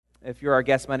If you're our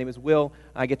guest, my name is Will.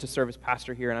 I get to serve as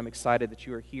pastor here, and I'm excited that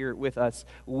you are here with us.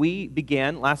 We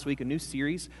began last week a new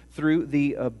series through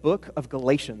the book of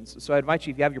Galatians. So I invite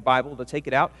you, if you have your Bible, to take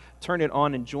it out, turn it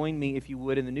on, and join me, if you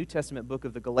would, in the New Testament book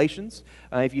of the Galatians.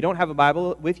 If you don't have a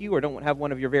Bible with you or don't have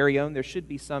one of your very own, there should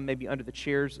be some maybe under the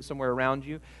chairs somewhere around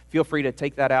you. Feel free to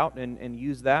take that out and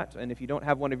use that. And if you don't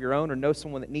have one of your own or know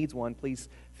someone that needs one, please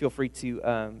feel free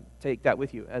to take that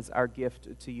with you as our gift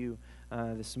to you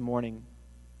this morning.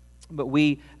 But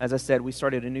we, as I said, we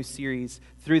started a new series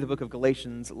through the book of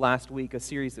Galatians last week, a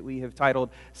series that we have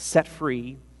titled, Set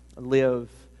Free, Live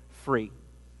Free.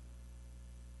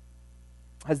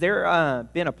 Has there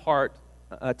been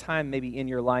a time maybe in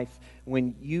your life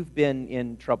when you've been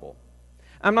in trouble?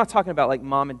 I'm not talking about like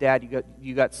mom and dad,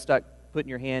 you got stuck putting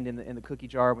your hand in the cookie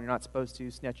jar when you're not supposed to,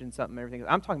 snatching something and everything.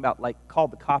 I'm talking about like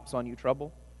called the cops on you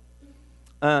trouble.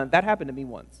 That happened to me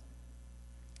once.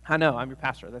 I know, I'm your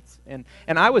pastor. And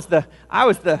I was the I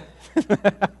was the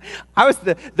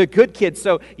good kid.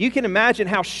 So you can imagine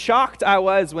how shocked I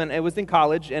was when I was in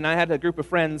college and I had a group of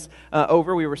friends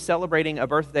over. We were celebrating a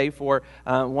birthday for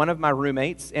one of my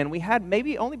roommates, and we had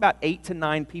maybe only about 8 to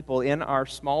 9 people in our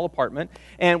small apartment,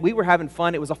 and we were having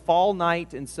fun. It was a fall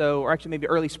night, or actually maybe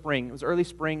early spring. It was early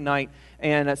spring night,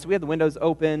 and so we had the windows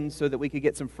open so that we could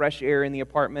get some fresh air in the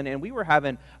apartment, and we were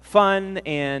having fun,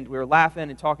 and we were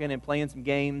laughing and talking and playing some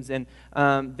games. And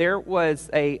there was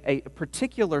a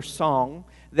particular song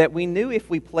that we knew if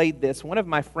we played this, one of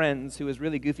my friends who was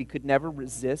really goofy could never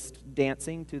resist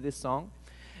dancing to this song.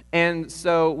 And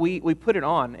so we put it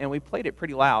on, and we played it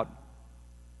pretty loud.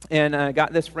 And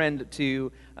got this friend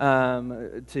to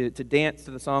dance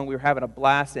to the song. We were having a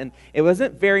blast, and it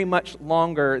wasn't very much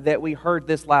longer that we heard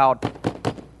this loud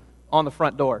on the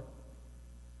front door.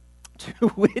 To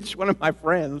which one of my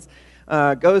friends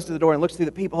goes to the door and looks through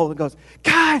the peephole and goes,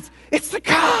 "Guys, it's the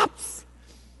cops!"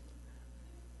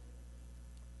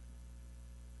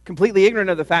 Completely ignorant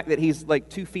of the fact that he's like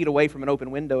 2 feet away from an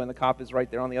open window and the cop is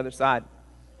right there on the other side.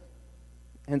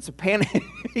 And so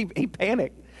he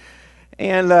panicked.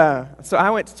 And so I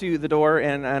went to the door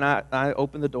and I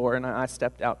opened the door and I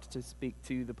stepped out to speak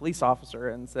to the police officer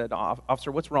and said,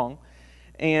 "Officer, what's wrong?"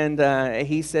 And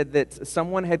he said that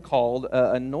someone had called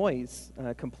a noise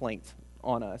complaint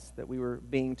on us, that we were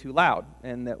being too loud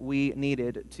and that we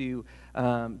needed to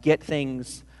get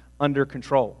things under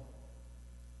control.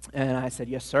 And I said,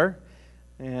 "Yes, sir."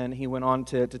 And he went on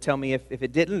to tell me if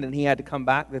it didn't and he had to come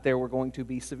back, that there were going to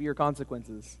be severe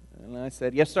consequences. And I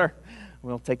said, "Yes, sir.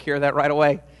 We'll take care of that right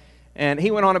away." And he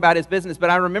went on about his business,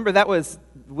 but I remember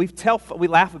we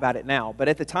laugh about it now, but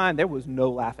at the time there was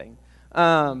no laughing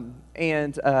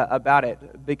about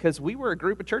it, because we were a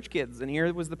group of church kids, and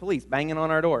here was the police banging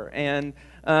on our door and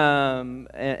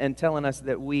telling us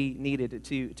that we needed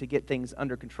to get things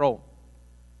under control.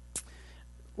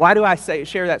 Why do I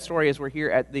share that story as we're here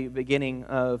at the beginning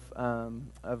of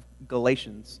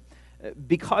Galatians?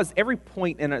 Because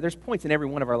there's points in every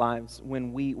one of our lives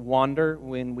when we wander,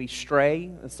 when we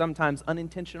stray, sometimes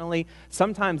unintentionally,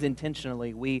 sometimes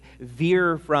intentionally. We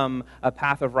veer from a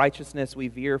path of righteousness. We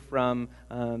veer from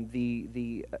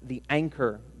the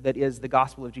anchor that is the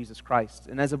gospel of Jesus Christ.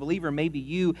 And as a believer, maybe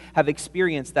you have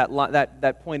experienced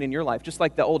that point in your life. Just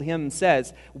like the old hymn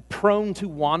says, "Prone to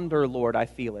wander, Lord, I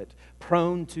feel it.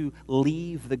 Prone to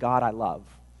leave the God I love."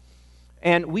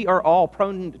 And we are all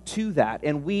prone to that,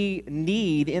 and we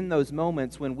need, in those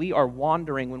moments when we are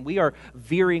wandering, when we are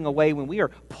veering away, when we are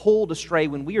pulled astray,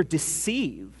 when we are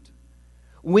deceived,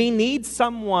 we need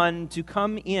someone to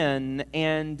come in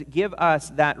and give us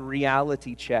that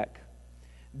reality check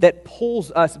that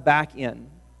pulls us back in.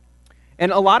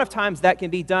 And a lot of times that can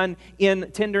be done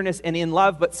in tenderness and in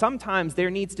love, but sometimes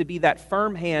there needs to be that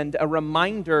firm hand, a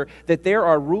reminder that there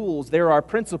are rules, there are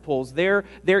principles, there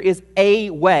is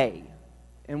a way.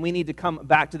 And we need to come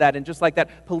back to that. And just like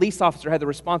that police officer had the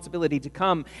responsibility to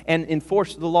come and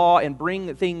enforce the law and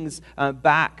bring things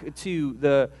back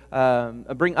to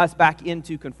bring us back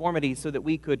into conformity so that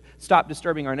we could stop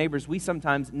disturbing our neighbors, we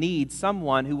sometimes need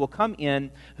someone who will come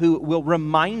in, who will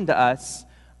remind us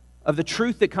of the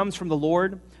truth that comes from the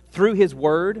Lord through His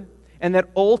Word, and that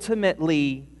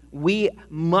ultimately we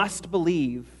must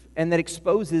believe, and that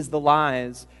exposes the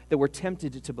lies that we're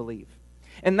tempted to believe.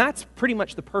 And that's pretty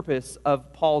much the purpose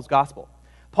of Paul's gospel.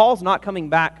 Paul's not coming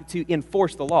back to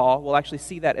enforce the law. We'll actually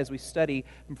see that as we study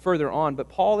further on. But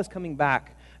Paul is coming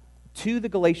back to the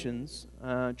Galatians,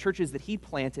 churches that he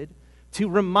planted, to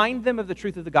remind them of the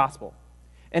truth of the gospel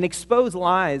and expose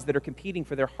lies that are competing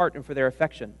for their heart and for their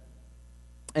affection.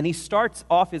 And he starts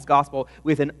off his gospel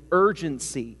with an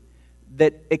urgency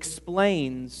that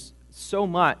explains so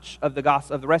much of the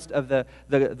gospel, of the rest of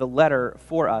the letter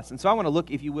for us. And so I want to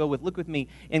look, if you will, look with me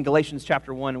in Galatians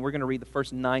chapter 1, and we're going to read the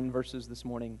first 9 verses this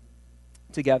morning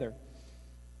together.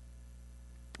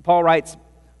 Paul writes,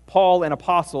 Paul, an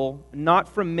apostle, not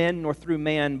from men nor through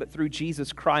man, but through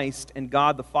Jesus Christ and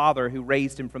God the Father who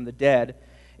raised him from the dead,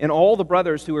 and all the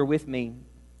brothers who are with me,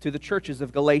 to the churches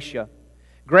of Galatia.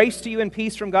 Grace to you and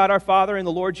peace from God our Father and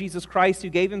the Lord Jesus Christ, who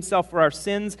gave himself for our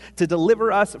sins to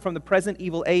deliver us from the present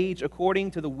evil age,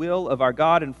 according to the will of our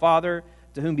God and Father,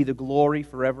 to whom be the glory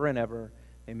forever and ever.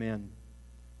 Amen.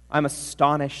 I'm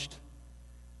astonished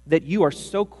that you are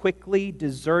so quickly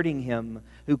deserting him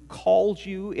who called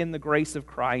you in the grace of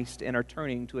Christ and are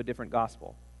turning to a different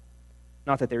gospel.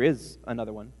 Not that there is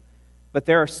another one, but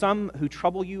there are some who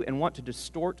trouble you and want to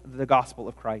distort the gospel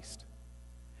of Christ.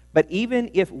 But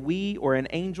even if we or an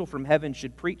angel from heaven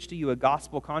should preach to you a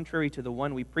gospel contrary to the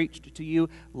one we preached to you,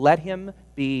 let him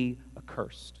be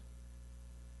accursed.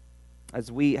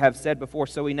 As we have said before,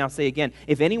 so we now say again,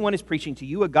 if anyone is preaching to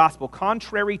you a gospel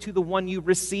contrary to the one you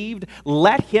received,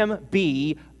 let him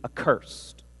be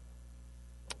accursed.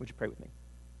 Would you pray with me?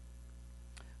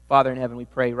 Father in heaven, we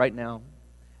pray right now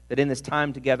that in this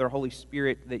time together, Holy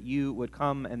Spirit, that you would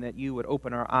come and that you would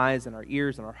open our eyes and our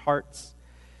ears and our hearts,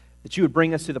 that you would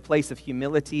bring us to the place of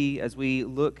humility as we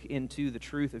look into the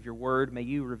truth of your word. May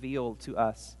you reveal to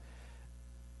us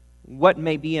what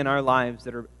may be in our lives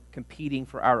that are competing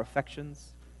for our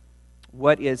affections,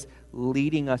 what is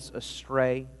leading us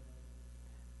astray,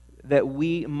 that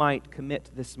we might commit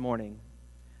this morning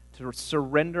to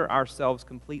surrender ourselves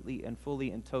completely and fully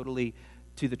and totally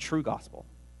to the true gospel,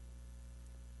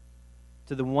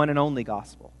 to the one and only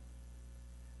gospel.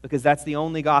 Because that's the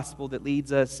only gospel that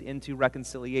leads us into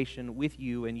reconciliation with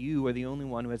you, and you are the only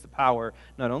one who has the power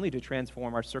not only to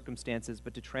transform our circumstances,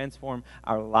 but to transform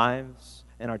our lives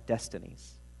and our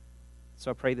destinies. So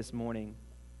I pray this morning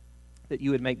that you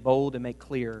would make bold and make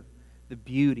clear the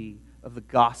beauty of the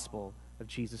gospel of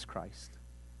Jesus Christ.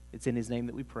 It's in his name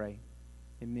that we pray.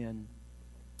 Amen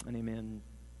and amen.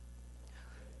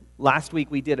 Last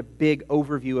week we did a big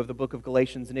overview of the book of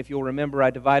Galatians, and if you'll remember, I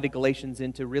divided Galatians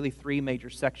into really 3 major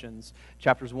sections,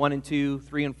 chapters 1 and 2,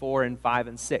 3 and 4, and 5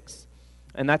 and 6.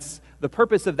 And that's the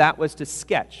purpose of that was to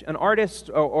sketch. An artist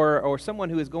or someone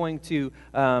who is going to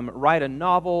write a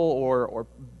novel or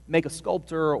make a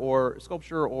sculpture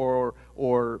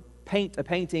or paint a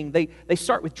painting, they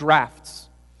start with drafts.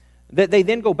 They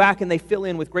then go back and they fill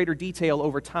in with greater detail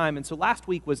over time. And so last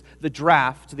week was the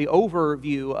draft, the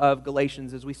overview of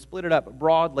Galatians as we split it up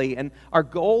broadly. And our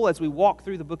goal as we walk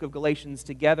through the book of Galatians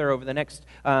together over the next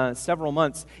several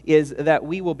months is that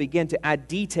we will begin to add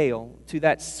detail to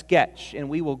that sketch and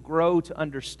we will grow to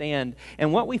understand.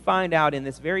 And what we find out in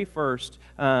this very first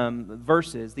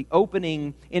verses, the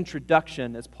opening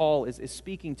introduction as Paul is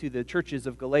speaking to the churches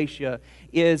of Galatia,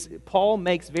 is Paul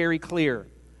makes very clear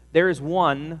there is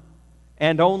one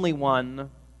and only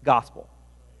one gospel.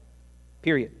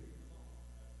 Period.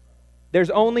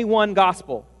 There's only one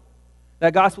gospel.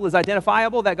 That gospel is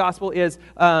identifiable. That gospel is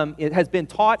it has been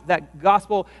taught. That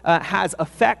gospel has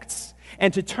effects.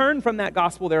 And to turn from that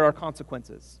gospel, there are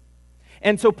consequences.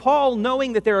 And so Paul,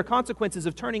 knowing that there are consequences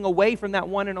of turning away from that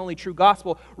one and only true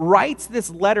gospel, writes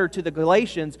this letter to the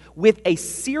Galatians with a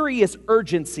serious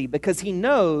urgency because he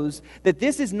knows that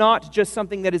this is not just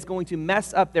something that is going to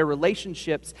mess up their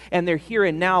relationships and their here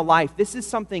and now life. This is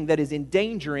something that is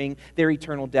endangering their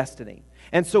eternal destiny.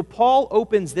 And so Paul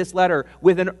opens this letter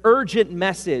with an urgent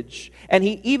message, and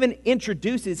he even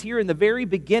introduces here in the very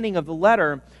beginning of the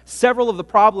letter several of the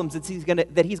problems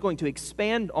that he's going to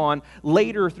expand on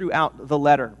later throughout the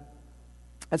letter.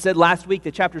 I said last week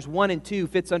that chapters 1 and 2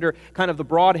 fits under kind of the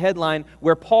broad headline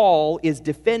where Paul is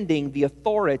defending the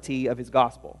authority of his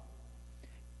gospel.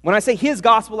 When I say his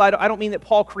gospel, I don't mean that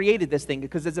Paul created this thing,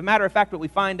 because as a matter of fact, what we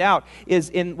find out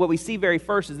is in what we see very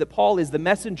first is that Paul is the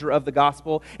messenger of the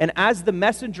gospel, and as the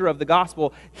messenger of the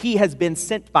gospel, he has been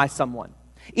sent by someone.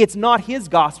 It's not his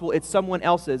gospel, it's someone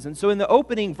else's. And so in the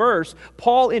opening verse,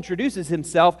 Paul introduces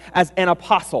himself as an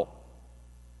apostle.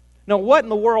 Now, what in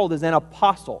the world is an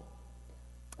apostle?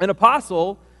 An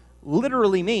apostle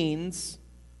literally means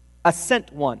a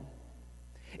sent one.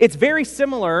 It's very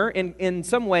similar in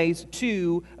some ways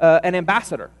to an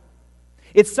ambassador.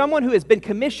 It's someone who has been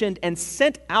commissioned and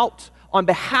sent out on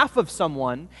behalf of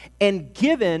someone and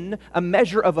given a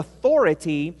measure of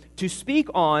authority to speak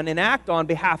on and act on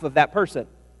behalf of that person.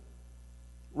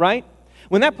 Right?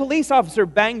 When that police officer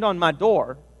banged on my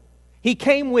door, he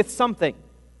came with something,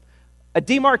 a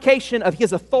demarcation of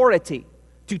his authority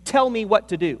to tell me what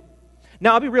to do.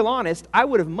 Now, I'll be real honest, I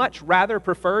would have much rather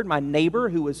preferred my neighbor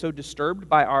who was so disturbed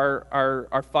by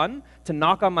our fun to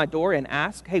knock on my door and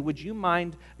ask, hey, would you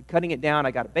mind cutting it down?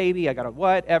 I got a baby, I got a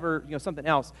whatever, something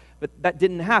else. But that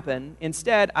didn't happen.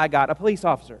 Instead, I got a police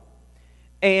officer.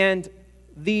 And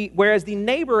whereas the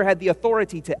neighbor had the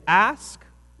authority to ask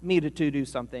me to do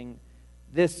something,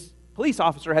 this police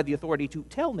officer had the authority to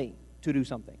tell me to do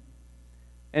something.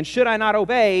 And should I not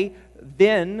obey,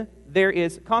 then there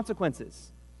is consequences.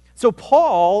 So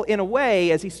Paul, in a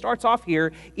way, as he starts off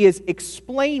here, is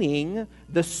explaining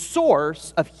the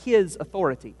source of his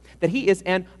authority, that he is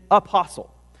an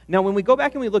apostle. Now, when we go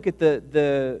back and we look at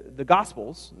the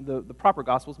Gospels, the proper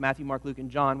Gospels, Matthew, Mark, Luke,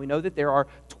 and John, we know that there are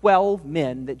 12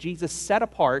 men that Jesus set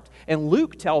apart, and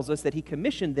Luke tells us that he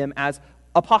commissioned them as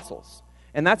apostles.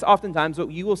 And that's oftentimes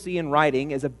what you will see in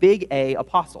writing as a big A,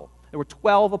 apostle. There were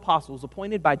 12 apostles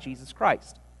appointed by Jesus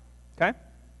Christ. Okay?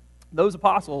 Those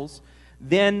apostles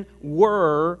then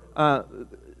were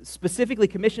specifically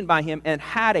commissioned by him and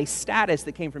had a status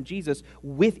that came from Jesus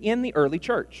within the early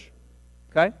church.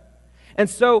 Okay? And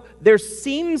so there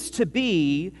seems to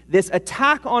be this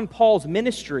attack on Paul's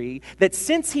ministry that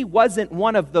since he wasn't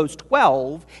one of those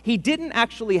 12, he didn't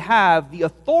actually have the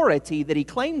authority that he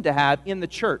claimed to have in the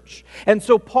church. And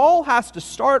so Paul has to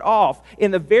start off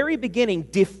in the very beginning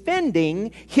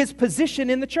defending his position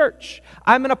in the church.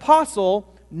 I'm an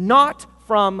apostle, not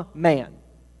from man.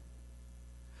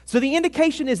 So the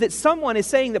indication is that someone is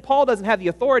saying that Paul doesn't have the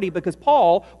authority because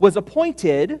Paul was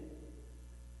appointed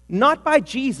not by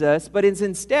Jesus, but is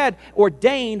instead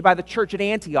ordained by the church at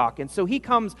Antioch. And so he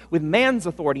comes with man's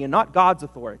authority and not God's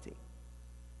authority.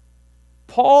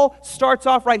 Paul starts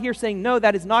off right here saying, no,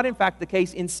 that is not in fact the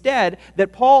case. Instead,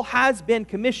 that Paul has been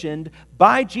commissioned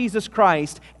by Jesus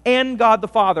Christ and God the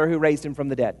Father who raised him from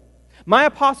the dead. My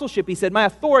apostleship, he said, my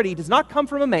authority does not come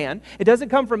from a man. It doesn't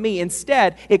come from me.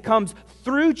 Instead, it comes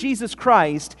through Jesus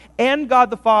Christ and God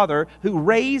the Father who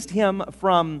raised him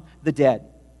from the dead.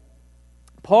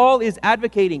 Paul is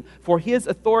advocating for his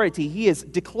authority. He is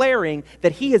declaring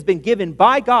that he has been given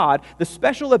by God the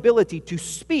special ability to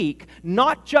speak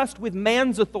not just with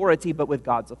man's authority, but with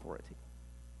God's authority.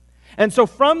 And so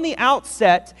from the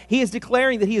outset, he is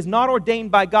declaring that he is not ordained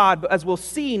by God, but as we'll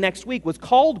see next week, was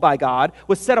called by God,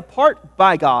 was set apart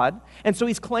by God. And so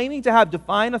he's claiming to have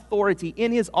divine authority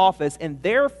in his office, and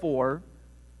therefore,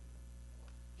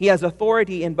 he has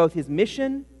authority in both his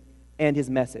mission and his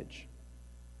message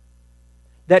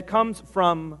that comes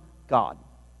from God.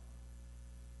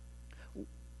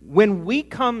 When we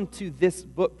come to this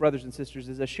book, brothers and sisters,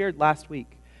 as I shared last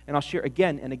week, and I'll share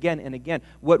again and again and again,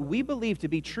 what we believe to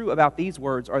be true about these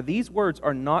words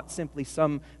are not simply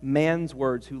some man's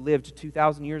words who lived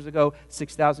 2,000 years ago,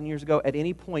 6,000 years ago, at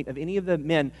any point of any of the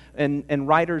men and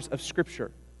writers of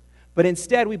Scripture. But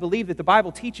instead, we believe that the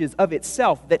Bible teaches of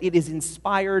itself that it is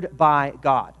inspired by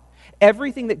God.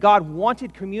 Everything that God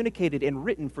wanted communicated and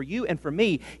written for you and for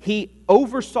me, He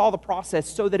oversaw the process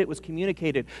so that it was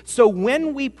communicated. So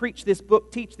when we preach this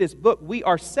book, teach this book, we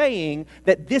are saying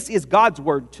that this is God's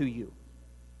word to you.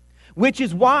 Which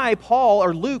is why Paul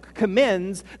or Luke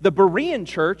commends the Berean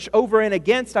church over and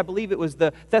against, I believe it was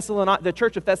the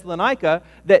church of Thessalonica,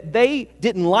 that they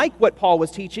didn't like what Paul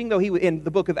was teaching, though he in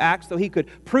the book of Acts, though he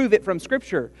could prove it from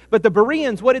Scripture. But the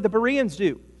Bereans, what did the Bereans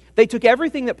do? They took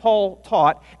everything that Paul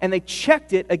taught and they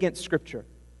checked it against Scripture.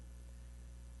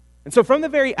 And so from the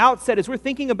very outset, as we're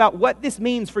thinking about what this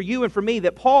means for you and for me,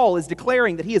 that Paul is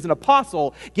declaring that he is an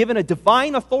apostle given a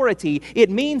divine authority, it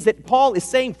means that Paul is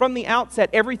saying from the outset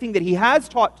everything that he has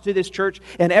taught to this church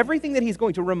and everything that he's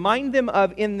going to remind them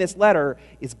of in this letter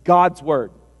is God's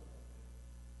word.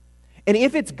 And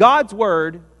if it's God's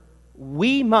word,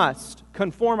 we must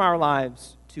conform our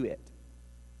lives to it.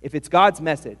 If it's God's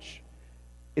message,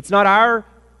 it's not our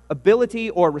ability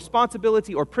or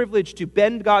responsibility or privilege to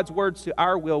bend God's words to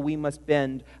our will. We must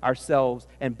bend ourselves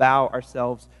and bow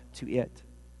ourselves to it.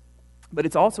 But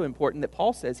it's also important that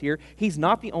Paul says here, he's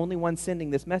not the only one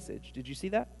sending this message. Did you see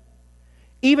that?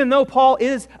 Even though Paul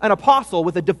is an apostle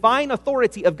with a divine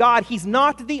authority of God, he's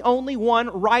not the only one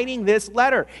writing this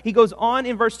letter. He goes on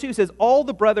in verse 2, says, all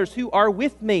the brothers who are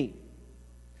with me.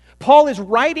 Paul is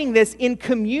writing this in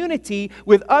community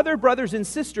with other brothers and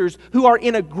sisters who are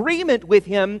in agreement with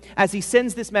him as he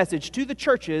sends this message to the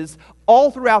churches all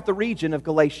throughout the region of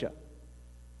Galatia.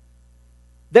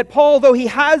 That Paul, though he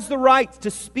has the right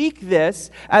to speak this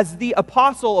as the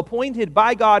apostle appointed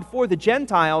by God for the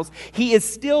Gentiles, he is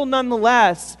still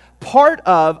nonetheless part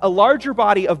of a larger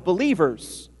body of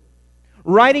believers,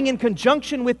 writing in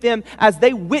conjunction with them as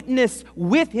they witness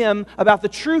with him about the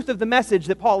truth of the message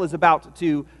that Paul is about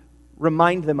to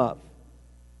remind them of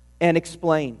and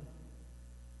explain.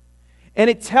 And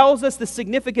it tells us the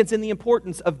significance and the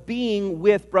importance of being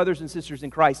with brothers and sisters in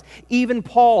Christ. Even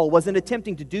Paul wasn't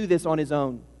attempting to do this on his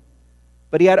own,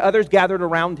 but he had others gathered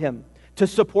around him to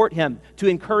support him, to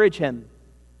encourage him,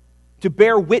 to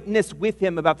bear witness with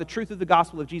him about the truth of the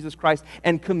gospel of Jesus Christ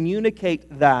and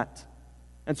communicate that.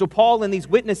 And so Paul and these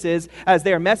witnesses, as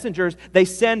they are messengers, they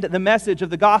send the message of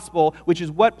the gospel, which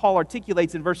is what Paul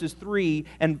articulates in verses 3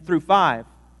 and through 5.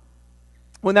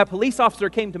 When that police officer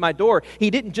came to my door,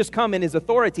 he didn't just come in his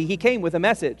authority, he came with a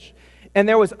message. And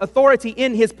there was authority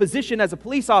in his position as a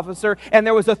police officer, and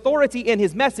there was authority in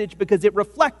his message because it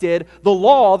reflected the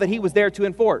law that he was there to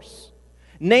enforce.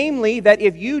 Namely, that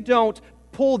if you don't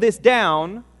pull this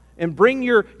down and bring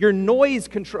your noise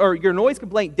control or your noise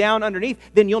complaint down underneath,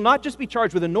 then you'll not just be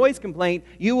charged with a noise complaint,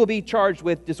 you will be charged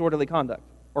with disorderly conduct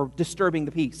or disturbing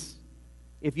the peace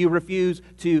if you refuse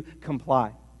to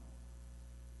comply.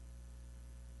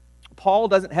 Paul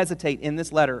doesn't hesitate in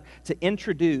this letter to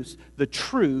introduce the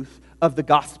truth of the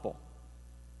gospel.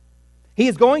 He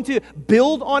is going to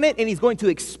build on it and he's going to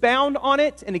expound on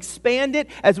it and expand it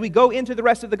as we go into the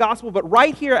rest of the gospel. But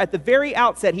right here at the very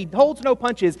outset, he holds no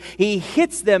punches. He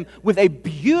hits them with a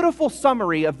beautiful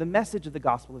summary of the message of the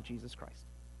gospel of Jesus Christ.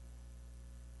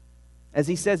 As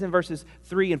he says in verses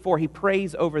 3 and 4, he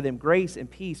prays over them grace and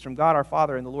peace from God our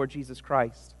Father and the Lord Jesus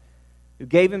Christ, who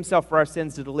gave himself for our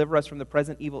sins to deliver us from the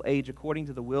present evil age according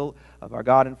to the will of our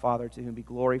God and Father, to whom be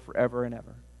glory forever and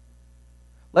ever.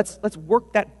 Let's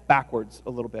work that backwards a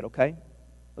little bit, okay?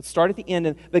 Let's start at the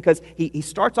end, because he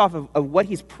starts off of what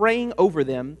he's praying over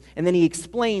them, and then he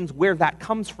explains where that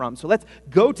comes from. So let's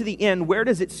go to the end. Where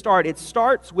does it start? It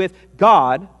starts with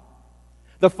God,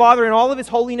 the Father in all of his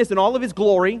holiness and all of his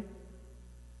glory,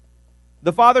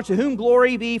 the Father to whom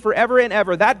glory be forever and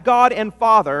ever. That God and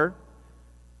Father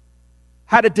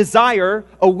had a desire,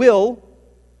 a will,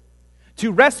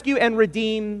 to rescue and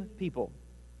redeem people.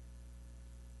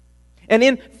 And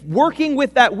in working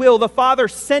with that will, the Father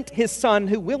sent his Son,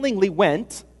 who willingly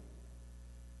went.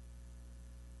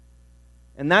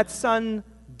 And that Son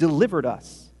delivered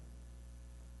us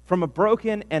from a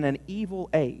broken and an evil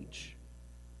age.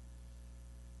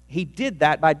 He did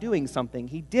that by doing something.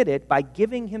 He did it by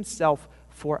giving himself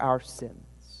for our sins.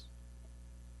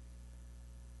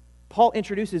 Paul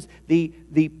introduces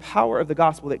the power of the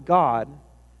gospel, that God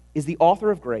is the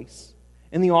author of grace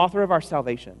and the author of our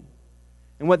salvation.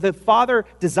 And what the Father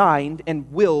designed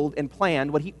and willed and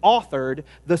planned, what he authored,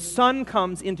 the Son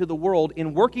comes into the world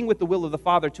in working with the will of the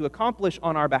Father to accomplish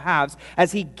on our behalves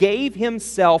as he gave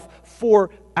himself for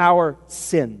our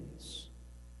sins.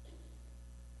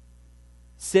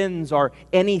 Sins are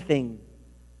anything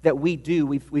that we do.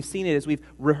 We've seen it as we've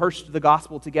rehearsed the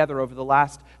gospel together over the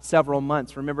last several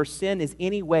months. Remember, sin is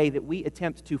any way that we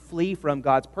attempt to flee from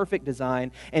God's perfect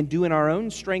design and do in our own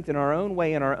strength, in our own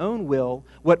way, in our own will,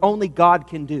 what only God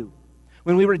can do.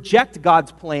 When we reject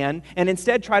God's plan and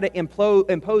instead try to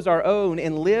impose our own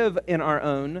and live in our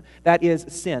own, that is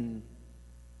sin.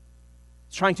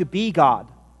 It's trying to be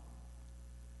God.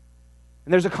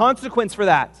 And there's a consequence for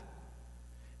that.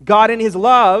 God, in his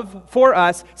love for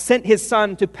us, sent his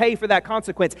Son to pay for that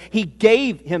consequence. He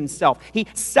gave himself. He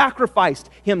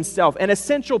sacrificed himself. An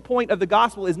essential point of the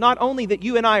gospel is not only that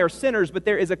you and I are sinners, but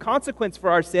there is a consequence for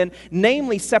our sin,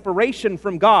 namely separation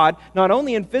from God, not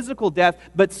only in physical death,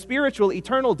 but spiritual,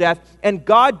 eternal death. And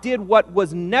God did what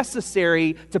was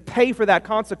necessary to pay for that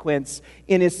consequence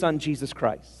in his Son, Jesus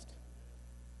Christ.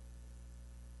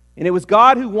 And it was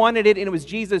God who wanted it, and it was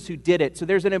Jesus who did it. So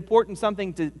there's an important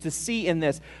something to see in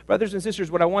this. Brothers and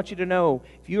sisters, what I want you to know,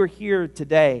 if you are here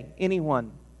today,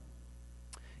 anyone,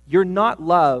 you're not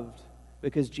loved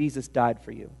because Jesus died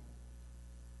for you.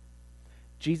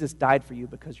 Jesus died for you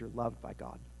because you're loved by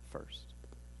God first.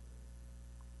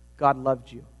 God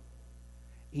loved you.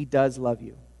 He does love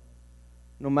you.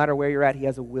 No matter where you're at, he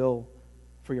has a will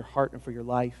for your heart and for your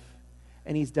life.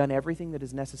 And he's done everything that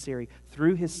is necessary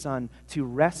through his Son to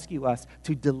rescue us,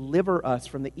 to deliver us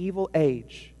from the evil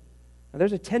age. Now,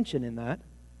 there's a tension in that,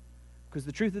 because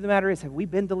the truth of the matter is, have we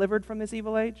been delivered from this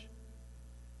evil age?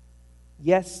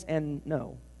 Yes and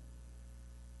no.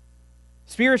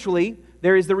 Spiritually,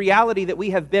 there is the reality that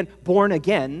we have been born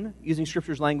again, using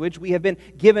Scripture's language. We have been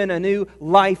given a new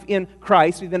life in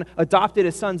Christ. We've been adopted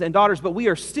as sons and daughters, but we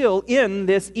are still in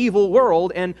this evil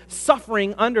world and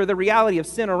suffering under the reality of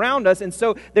sin around us. And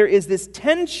so there is this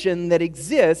tension that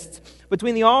exists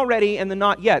between the already and the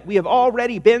not yet. We have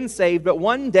already been saved, but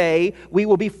one day we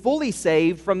will be fully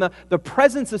saved from the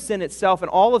presence of sin itself, and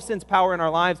all of sin's power in our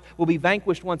lives will be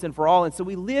vanquished once and for all. And so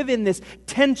we live in this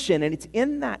tension, and it's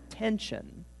in that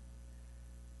tension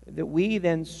that we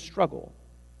then struggle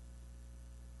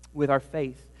with our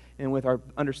faith and with our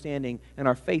understanding and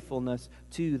our faithfulness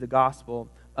to the gospel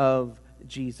of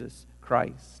Jesus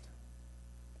Christ.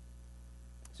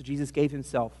 So Jesus gave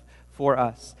himself for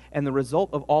us. And the result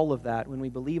of all of that, when we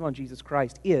believe on Jesus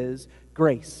Christ, is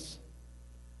grace,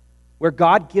 where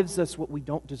God gives us what we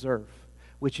don't deserve,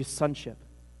 which is sonship,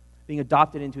 being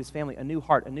adopted into his family, a new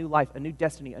heart, a new life, a new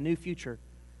destiny, a new future.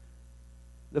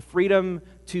 The freedom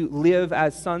to live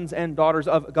as sons and daughters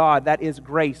of God, that is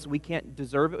grace. We can't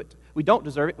deserve it. We don't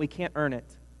deserve it. We can't earn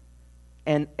it.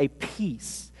 And a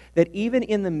peace that even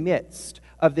in the midst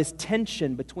of this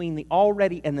tension between the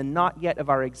already and the not yet of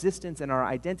our existence and our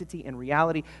identity and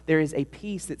reality, there is a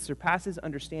peace that surpasses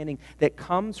understanding that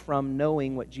comes from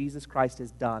knowing what Jesus Christ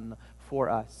has done for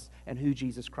us and who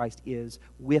Jesus Christ is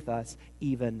with us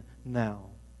even now.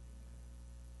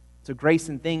 So grace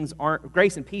and peace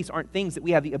aren't things that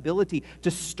we have the ability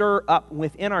to stir up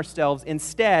within ourselves.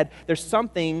 Instead, there's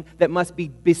something that must be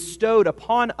bestowed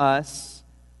upon us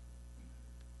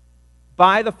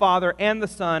by the Father and the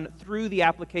Son through the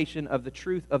application of the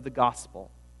truth of the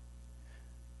gospel.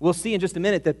 We'll see in just a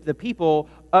minute that the people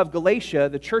of Galatia,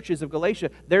 the churches of Galatia,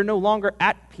 they're no longer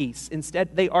at peace.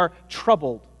 Instead, they are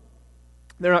troubled.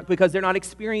 Because they're not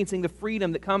experiencing the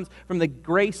freedom that comes from the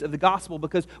grace of the gospel.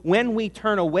 Because when we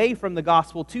turn away from the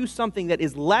gospel to something that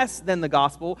is less than the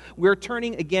gospel, we're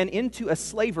turning again into a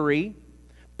slavery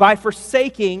by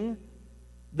forsaking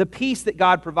the peace that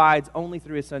God provides only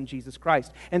through his Son, Jesus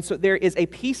Christ. And so there is a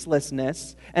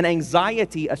peacelessness, an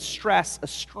anxiety, a stress, a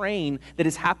strain that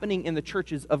is happening in the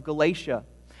churches of Galatia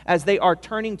as they are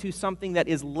turning to something that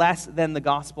is less than the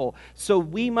gospel. So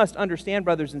we must understand,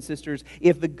 brothers and sisters,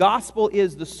 if the gospel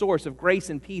is the source of grace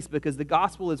and peace, because the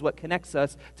gospel is what connects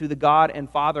us to the God and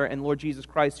Father and Lord Jesus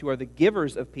Christ, who are the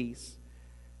givers of peace,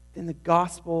 then the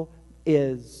gospel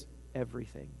is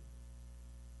everything.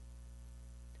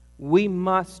 We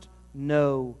must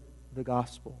know the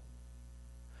gospel.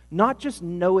 Not just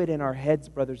know it in our heads,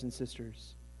 brothers and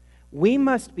sisters. We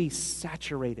must be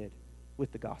saturated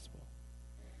with the gospel.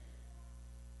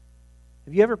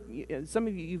 Have you ever, some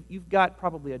of you, you've got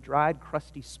probably a dried,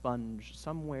 crusty sponge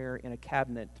somewhere in a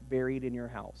cabinet buried in your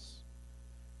house.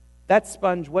 That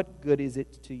sponge, what good is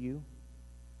it to you?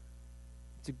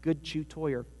 It's a good chew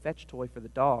toy or fetch toy for the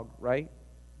dog, right?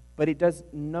 But it has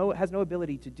no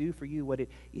ability to do for you what it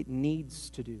needs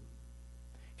to do.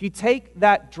 If you take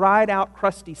that dried out,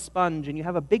 crusty sponge and you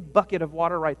have a big bucket of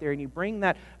water right there and you bring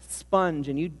that sponge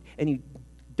and you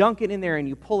dunk it in there and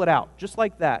you pull it out, just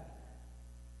like that,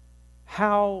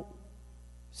 how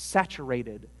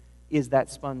saturated is that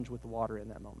sponge with the water in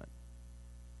that moment?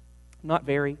 Not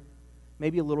very.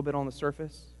 Maybe a little bit on the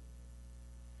surface.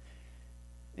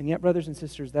 And yet, brothers and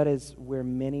sisters, that is where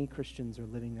many Christians are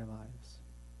living their lives.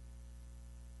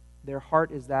 Their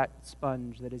heart is that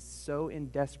sponge that is so in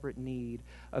desperate need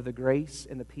of the grace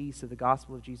and the peace of the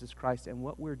gospel of Jesus Christ. And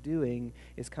what we're doing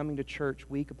is coming to church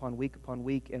week upon week upon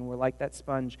week, and we're like that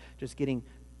sponge just getting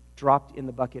dropped in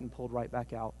the bucket and pulled right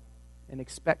back out. And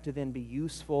expect to then be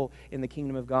useful in the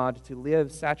kingdom of God, to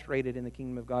live saturated in the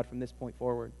kingdom of God from this point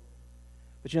forward.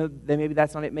 But then maybe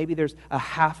that's not it. Maybe there's a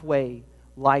halfway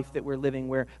life that we're living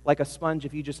where, like a sponge,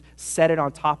 if you just set it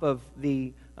on top of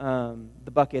the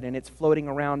bucket and it's floating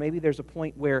around, maybe there's a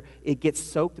point where it gets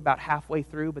soaked about halfway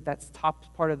through, but that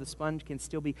top part of the sponge can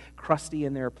still be crusty,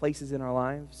 and there are places in our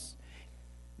lives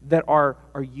that are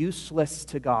useless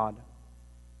to God.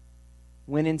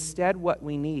 When instead what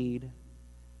we need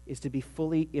is to be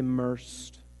fully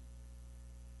immersed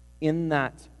in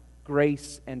that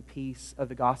grace and peace of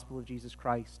the gospel of Jesus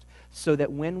Christ, so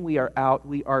that when we are out,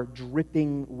 we are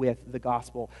dripping with the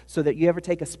gospel. So that you ever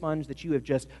take a sponge that you have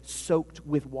just soaked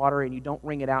with water and you don't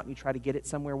wring it out and you try to get it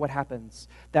somewhere, what happens?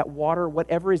 That water,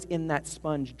 whatever is in that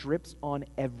sponge, drips on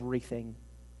everything.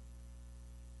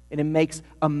 And it makes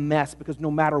a mess, because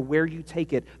no matter where you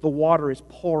take it, the water is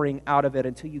pouring out of it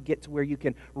until you get to where you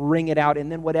can wring it out. And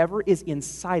then whatever is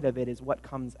inside of it is what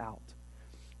comes out.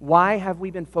 Why have we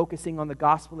been focusing on the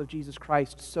gospel of Jesus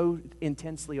Christ so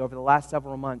intensely over the last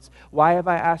several months? Why have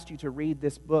I asked you to read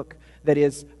this book that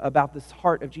is about this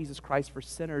heart of Jesus Christ for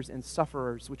sinners and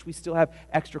sufferers, which we still have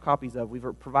extra copies of?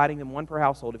 We're providing them, one per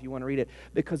household if you want to read it.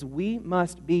 Because we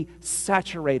must be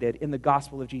saturated in the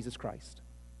gospel of Jesus Christ.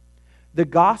 The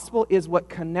gospel is what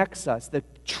connects us. The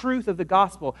truth of the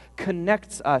gospel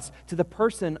connects us to the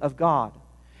person of God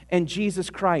and Jesus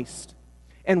Christ.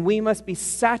 And we must be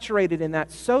saturated in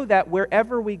that, so that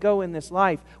wherever we go in this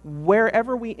life,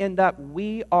 wherever we end up,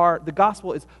 the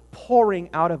gospel is pouring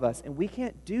out of us. And we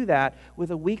can't do that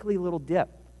with a weekly little dip,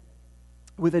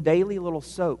 with a daily little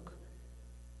soak.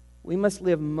 We must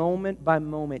live moment by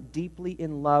moment deeply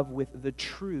in love with the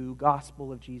true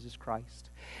gospel of Jesus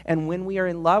Christ. And when we are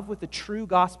in love with the true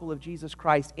gospel of Jesus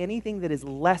Christ, anything that is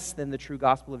less than the true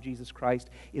gospel of Jesus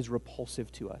Christ is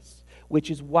repulsive to us,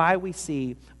 which is why we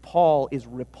see Paul is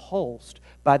repulsed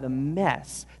by the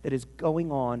mess that is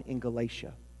going on in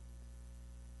Galatia.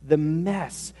 The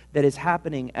mess that is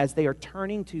happening as they are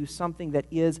turning to something that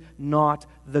is not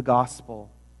the gospel.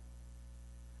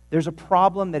 There's a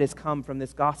problem that has come from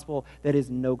this gospel that is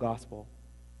no gospel.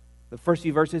 The first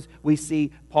few verses, we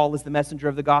see Paul is the messenger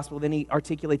of the gospel. Then he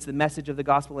articulates the message of the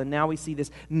gospel. And now we see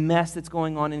this mess that's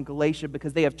going on in Galatia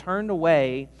because they have turned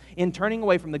away. In turning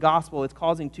away from the gospel, it's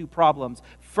causing two problems.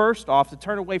 First off, to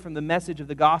turn away from the message of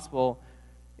the gospel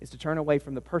is to turn away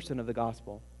from the person of the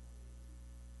gospel.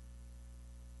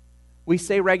 We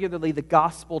say regularly the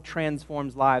gospel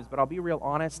transforms lives, but I'll be real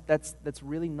honest, that's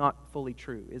really not fully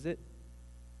true, is it?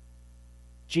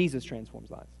 Jesus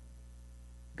transforms lives.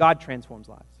 God transforms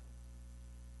lives.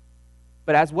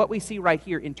 But as what we see right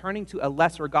here, in turning to a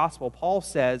lesser gospel, Paul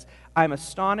says, I'm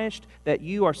astonished that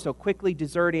you are so quickly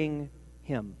deserting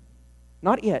him.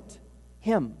 Not it,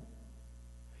 him.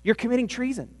 You're committing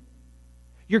treason.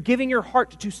 You're giving your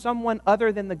heart to someone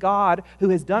other than the God who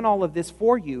has done all of this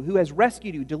for you, who has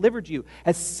rescued you, delivered you,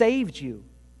 has saved you.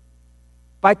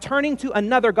 By turning to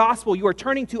another gospel, you are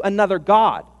turning to another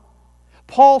God.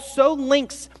 Paul so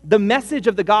links the message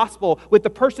of the gospel with the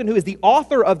person who is the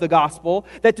author of the gospel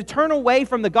that to turn away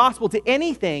from the gospel to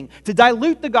anything, to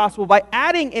dilute the gospel by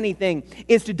adding anything,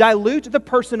 is to dilute the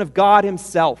person of God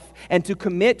himself and to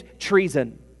commit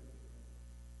treason.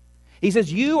 He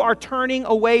says, you are turning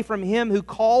away from him who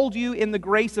called you in the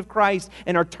grace of Christ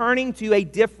and are turning to a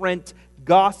different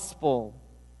gospel.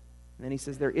 And then he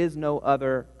says, there is no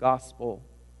other gospel.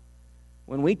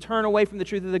 When we turn away from the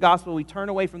truth of the gospel, we turn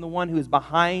away from the one who is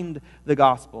behind the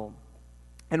gospel.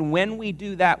 And when we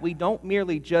do that, we don't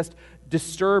merely just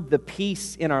disturb the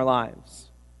peace in our lives.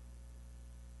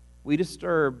 We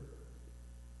disturb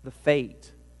the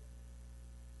fate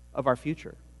of our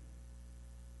future.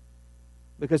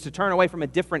 Because to turn away from a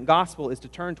different gospel is to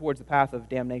turn towards the path of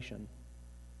damnation.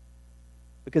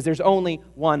 Because there's only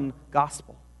one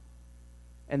gospel.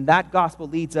 And that gospel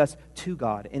leads us to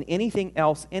God. And anything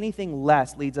else, anything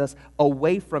less, leads us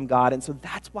away from God. And so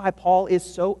that's why Paul is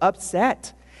so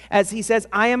upset. As he says,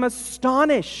 I am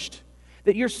astonished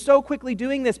that you're so quickly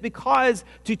doing this, because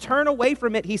to turn away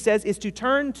from it, he says, is to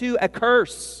turn to a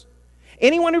curse.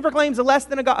 Anyone who proclaims a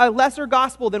lesser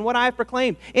gospel than what I have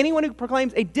proclaimed, anyone who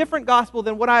proclaims a different gospel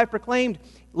than what I have proclaimed,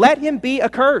 let him be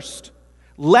accursed.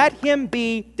 Let him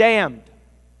be damned,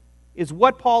 is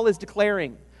what Paul is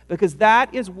declaring. Because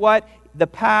that is what the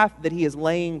path that he is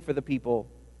laying for the people,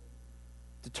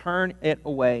 to turn it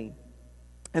away.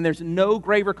 And there's no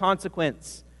graver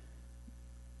consequence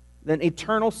than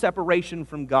eternal separation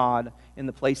from God in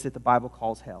the place that the Bible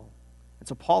calls hell. And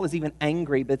so Paul is even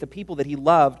angry that the people that he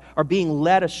loved are being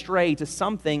led astray to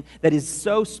something that is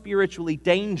so spiritually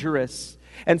dangerous.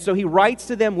 And so he writes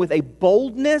to them with a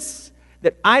boldness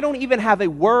that I don't even have a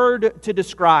word to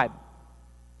describe.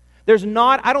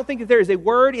 I don't think that there is a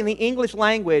word in the English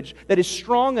language that is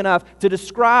strong enough to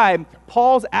describe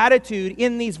Paul's attitude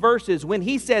in these verses when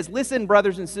he says, listen,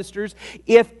 brothers and sisters,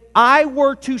 if I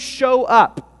were to show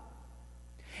up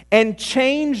and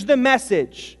change the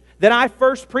message that I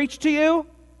first preached to you,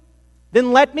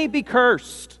 then let me be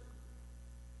cursed.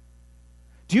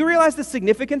 Do you realize the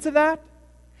significance of that?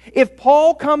 If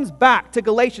Paul comes back to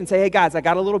Galatians and say, hey guys, I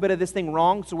got a little bit of this thing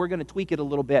wrong, so we're going to tweak it a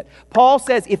little bit. Paul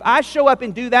says, if I show up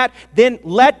and do that, then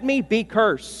let me be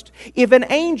cursed. If an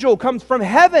angel comes from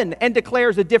heaven and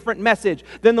declares a different message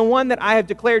than the one that I have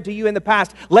declared to you in the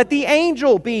past, let the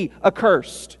angel be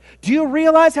accursed. Do you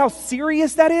realize how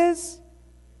serious that is?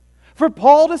 For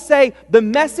Paul to say, the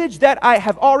message that I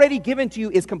have already given to you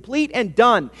is complete and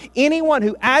done. Anyone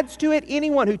who adds to it,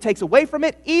 anyone who takes away from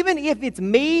it, even if it's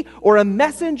me or a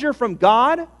messenger from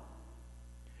God,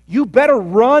 you better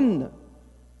run.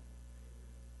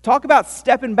 Talk about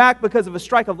stepping back because of a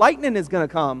strike of lightning is going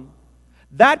to come.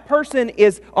 That person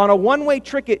is on a one-way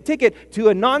ticket to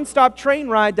a nonstop train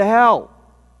ride to hell.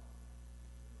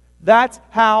 That's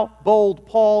how bold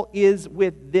Paul is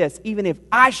with this. Even if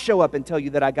I show up and tell you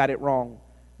that I got it wrong,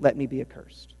 let me be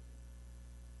accursed.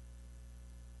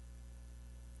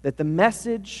 That the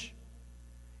message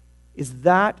is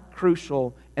that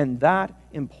crucial and that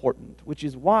important, which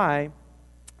is why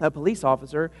a police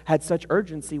officer had such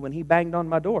urgency when he banged on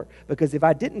my door. Because if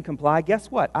I didn't comply,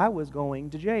 guess what? I was going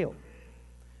to jail.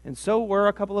 And so were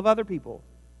a couple of other people.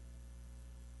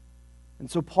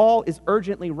 And so Paul is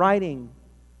urgently writing,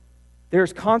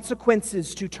 there's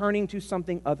consequences to turning to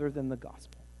something other than the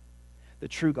gospel. the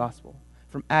true gospel,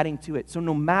 from adding to it. So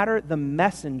no matter the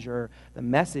messenger, the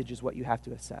message is what you have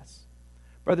to assess.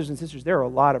 Brothers and sisters, there are a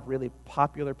lot of really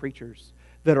popular preachers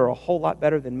that are a whole lot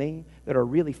better than me, that are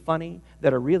really funny,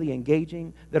 that are really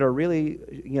engaging, that are really,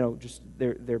 just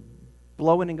they're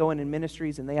blowing and going in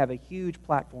ministries, and they have a huge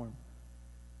platform.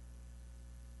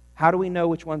 How do we know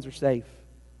which ones are safe?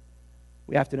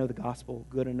 We have to know the gospel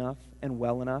good enough and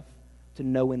well enough to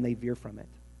know when they veer from it.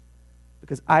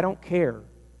 Because I don't care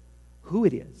who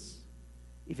it is.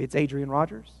 If it's Adrian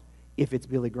Rogers, if it's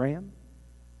Billy Graham,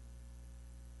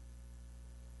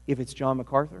 if it's John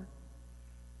MacArthur,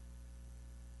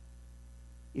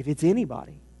 if it's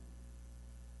anybody,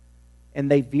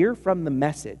 and they veer from the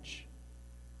message,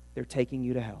 they're taking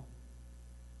you to hell.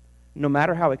 No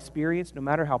matter how experienced, no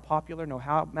matter how popular, no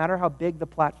matter how big the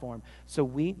platform. So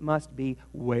we must be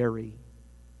wary.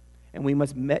 And we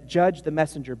must judge the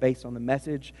messenger based on the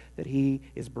message that he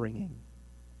is bringing.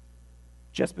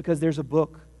 Just because there's a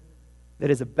book that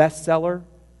is a bestseller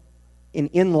in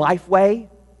Lifeway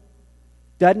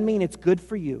doesn't mean it's good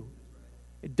for you.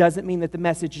 It doesn't mean that the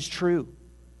message is true.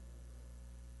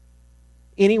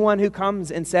 Anyone who comes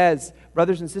and says,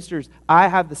 brothers and sisters, I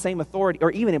have the same authority,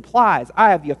 or even implies,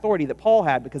 I have the authority that Paul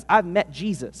had because I've met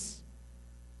Jesus,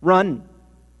 run.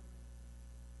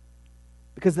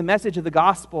 Because the message of the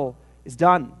gospel is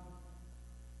done.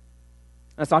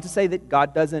 That's not to say that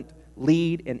God doesn't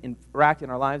lead and interact in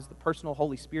our lives. The personal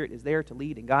Holy Spirit is there to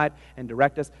lead and guide and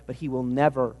direct us, but He will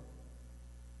never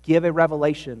give a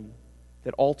revelation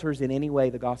that alters in any way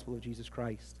the gospel of Jesus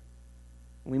Christ.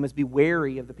 And we must be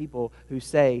wary of the people who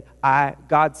say,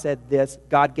 God said this,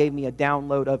 God gave me a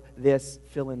download of this,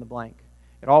 fill in the blank.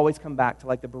 It always comes back to,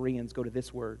 like the Bereans, go to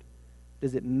this word.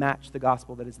 Does it match the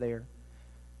gospel that is there?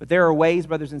 But there are ways,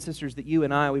 brothers and sisters, that you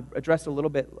and I, we addressed a little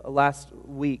bit last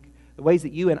week, the ways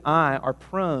that you and I are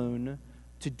prone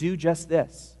to do just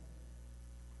this.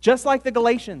 Just like the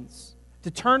Galatians, to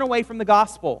turn away from the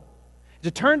gospel, to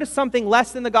turn to something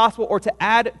less than the gospel or to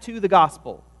add to the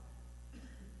gospel.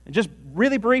 And just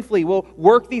really briefly, we'll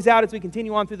work these out as we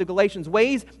continue on through the Galatians,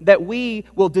 ways that we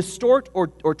will distort or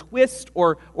twist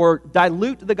or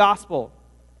dilute the gospel.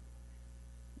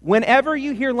 Whenever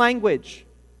you hear language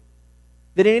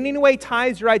that in any way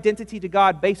ties your identity to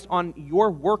God based on your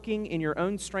working in your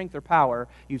own strength or power,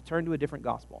 you've turned to a different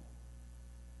gospel.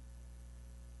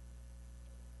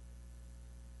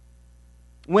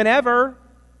 Whenever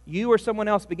you or someone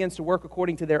else begins to work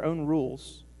according to their own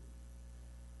rules,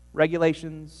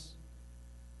 regulations,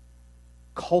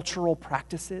 cultural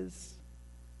practices,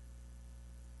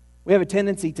 we have a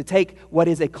tendency to take what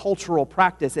is a cultural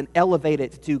practice and elevate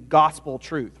it to gospel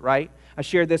truth, right? I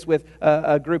shared this with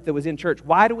a group that was in church.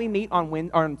 Why do we meet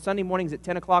on Sunday mornings at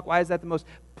 10 o'clock? Why is that the most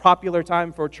popular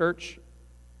time for church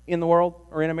in the world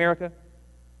or in America?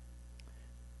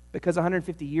 Because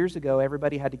 150 years ago,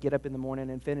 everybody had to get up in the morning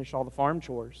and finish all the farm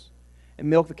chores and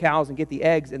milk the cows and get the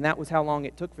eggs, and that was how long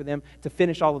it took for them to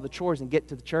finish all of the chores and get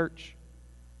to the church.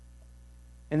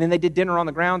 And then they did dinner on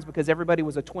the grounds because everybody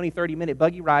was a 20, 30-minute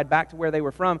buggy ride back to where they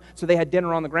were from, so they had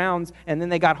dinner on the grounds, and then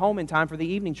they got home in time for the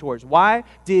evening chores. Why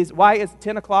is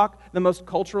 10 o'clock the most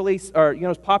culturally,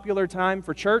 popular time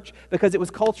for church? Because it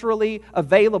was culturally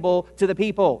available to the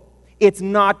people. It's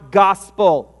not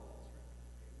gospel.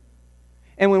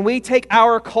 And when we take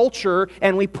our culture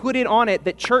and we put it on it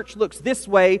that church looks this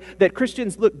way, that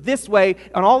Christians look this way,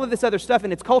 and all of this other stuff,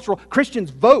 and it's cultural, Christians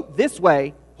vote this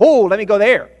way, let me go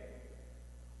there.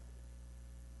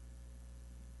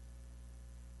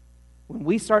 When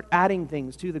we start adding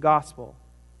things to the gospel,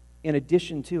 in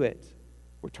addition to it,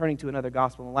 we're turning to another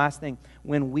gospel. And the last thing,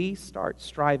 when we start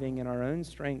striving in our own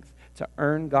strength to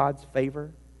earn God's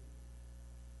favor,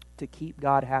 to keep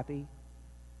God happy,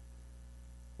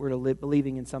 we're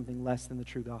believing in something less than the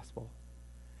true gospel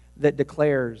that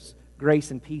declares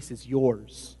grace and peace is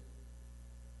yours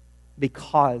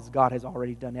because God has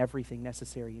already done everything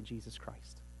necessary in Jesus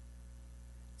Christ.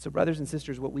 So, brothers and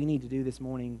sisters, what we need to do this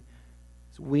morning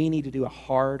is we need to do a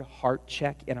hard heart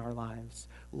check in our lives,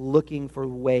 looking for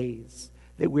ways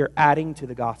that we're adding to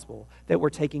the gospel, that we're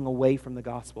taking away from the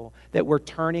gospel, that we're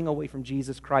turning away from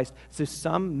Jesus Christ. So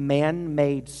some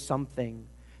man-made something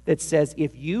that says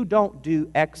if you don't do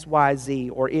X, Y,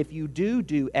 Z, or if you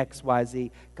do X, Y,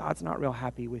 Z, God's not real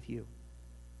happy with you.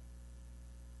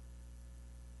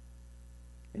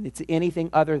 And it's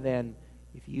anything other than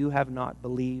if you have not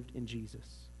believed in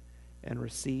Jesus and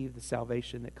received the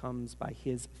salvation that comes by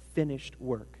His finished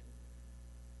work.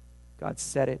 God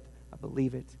said it, I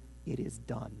believe it, it is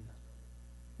done.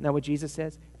 Now what Jesus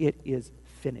says? It is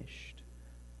finished.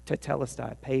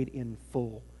 Tetelestai, paid in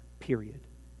full, period.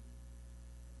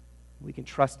 We can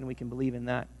trust and we can believe in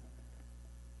that.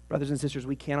 Brothers and sisters,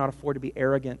 we cannot afford to be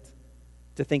arrogant,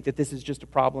 to think that this is just a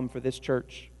problem for this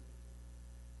church.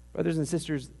 Brothers and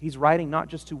sisters, he's writing not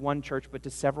just to one church, but to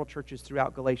several churches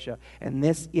throughout Galatia. And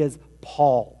this is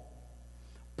Paul.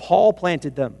 Paul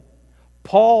planted them.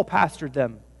 Paul pastored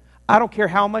them. I don't care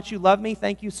how much you love me,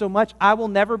 thank you so much. I will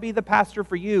never be the pastor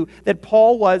for you that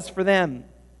Paul was for them.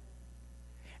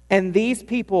 And these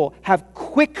people have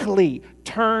quickly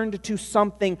turned to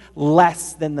something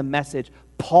less than the message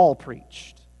Paul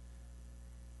preached.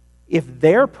 If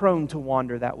they're prone to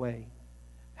wander that way,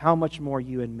 how much more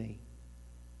you and me?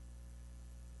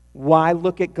 Why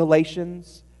look at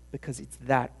Galatians? Because it's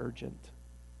that urgent.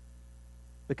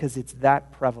 Because it's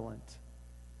that prevalent.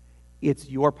 It's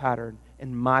your pattern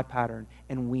and my pattern,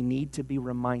 and we need to be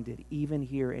reminded, even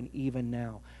here and even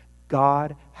now,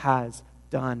 God has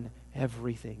done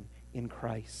everything in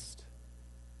Christ.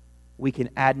 We can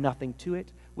add nothing to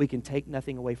it. We can take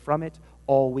nothing away from it.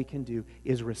 All we can do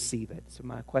is receive it. So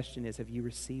my question is, have you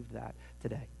received that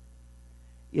today?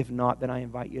 If not, then I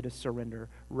invite you to surrender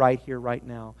right here, right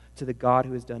now, to the God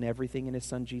who has done everything in His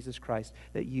Son, Jesus Christ,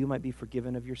 that you might be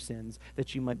forgiven of your sins,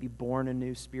 that you might be born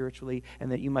anew spiritually,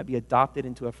 and that you might be adopted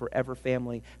into a forever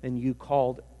family, and you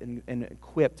called and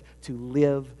equipped to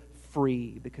live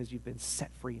free because you've been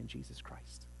set free in Jesus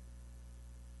Christ.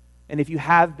 And if you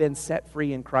have been set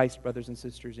free in Christ, brothers and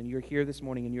sisters, and you're here this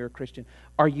morning and you're a Christian,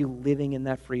 are you living in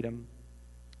that freedom?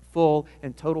 Full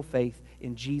and total faith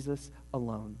in Jesus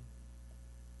alone.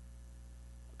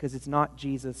 Because it's not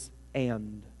Jesus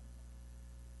and.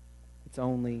 It's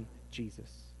only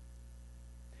Jesus.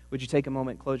 Would you take a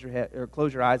moment, close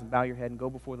your eyes and bow your head and go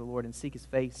before the Lord and seek His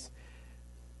face?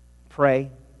 Pray.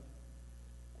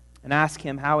 And ask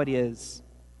Him how it is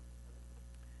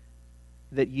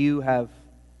that you have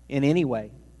in any way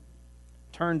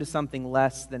turned to something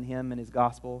less than Him and His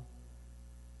gospel.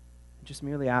 Just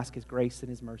merely ask His grace and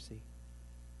His mercy,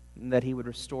 and that He would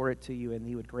restore it to you and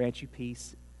He would grant you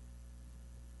peace,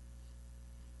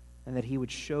 and that He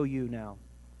would show you now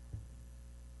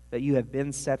that you have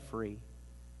been set free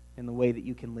in the way that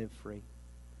you can live free.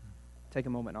 Take a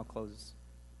moment and I'll close.